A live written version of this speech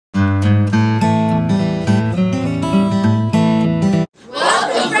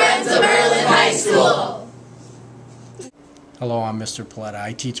Hello, I'm Mr. Paletta.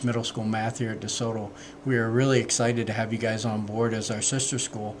 I teach middle school math here at Soto. We are really excited to have you guys on board as our sister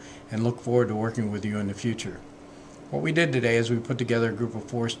school and look forward to working with you in the future. What we did today is we put together a group of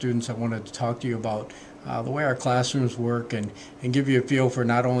 4 students. I wanted to talk to you about the way our classrooms work and give you a feel for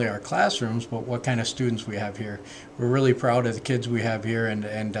not only our classrooms but what kind of students we have here. We're really proud of the kids we have here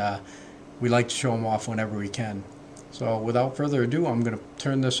and we like to show them off whenever we can. So without further ado, I'm going to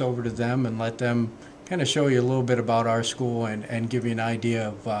turn this over to them and let them kind of show you a little bit about our school and give you an idea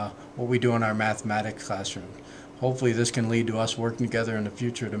of what we do in our mathematics classroom. Hopefully this can lead to us working together in the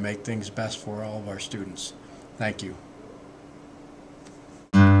future to make things best for all of our students. Thank you.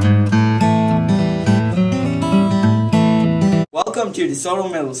 Welcome to Soto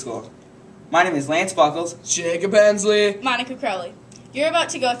Middle School. My name is Lance Buckles. Jacob Hensley. Monica Crowley. You're about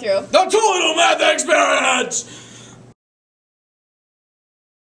to go through the Total Math Experience!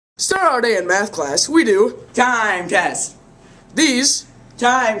 Start our day in math class, we do Time tests. These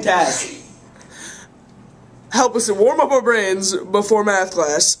Time tests help us to warm up our brains before math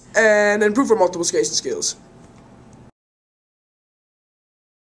class and improve our multiplication skills.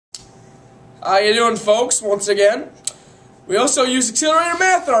 How you doing, folks? Once again, we also use Accelerator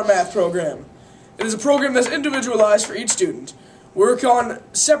Math in our math program. It is a program that's individualized for each student. We work on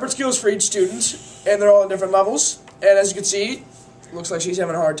separate skills for each student, and they're all at different levels. And as you can see, looks like she's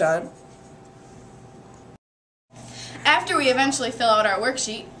having a hard time. After we eventually fill out our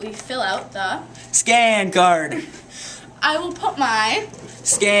worksheet, we fill out the scan card. I will put my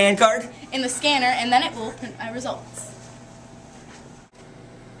scan card in the scanner and then it will print my results.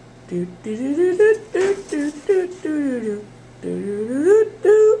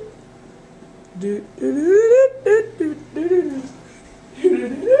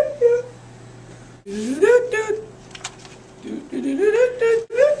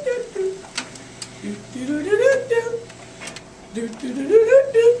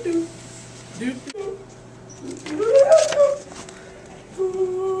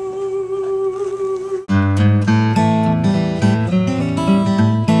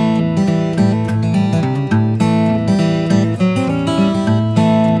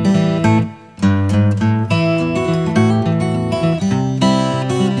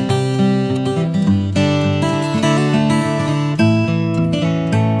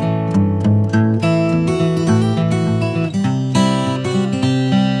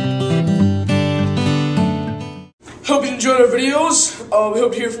 Hope you enjoyed our videos. We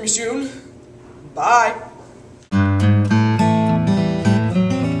hope to hear from you soon. Bye.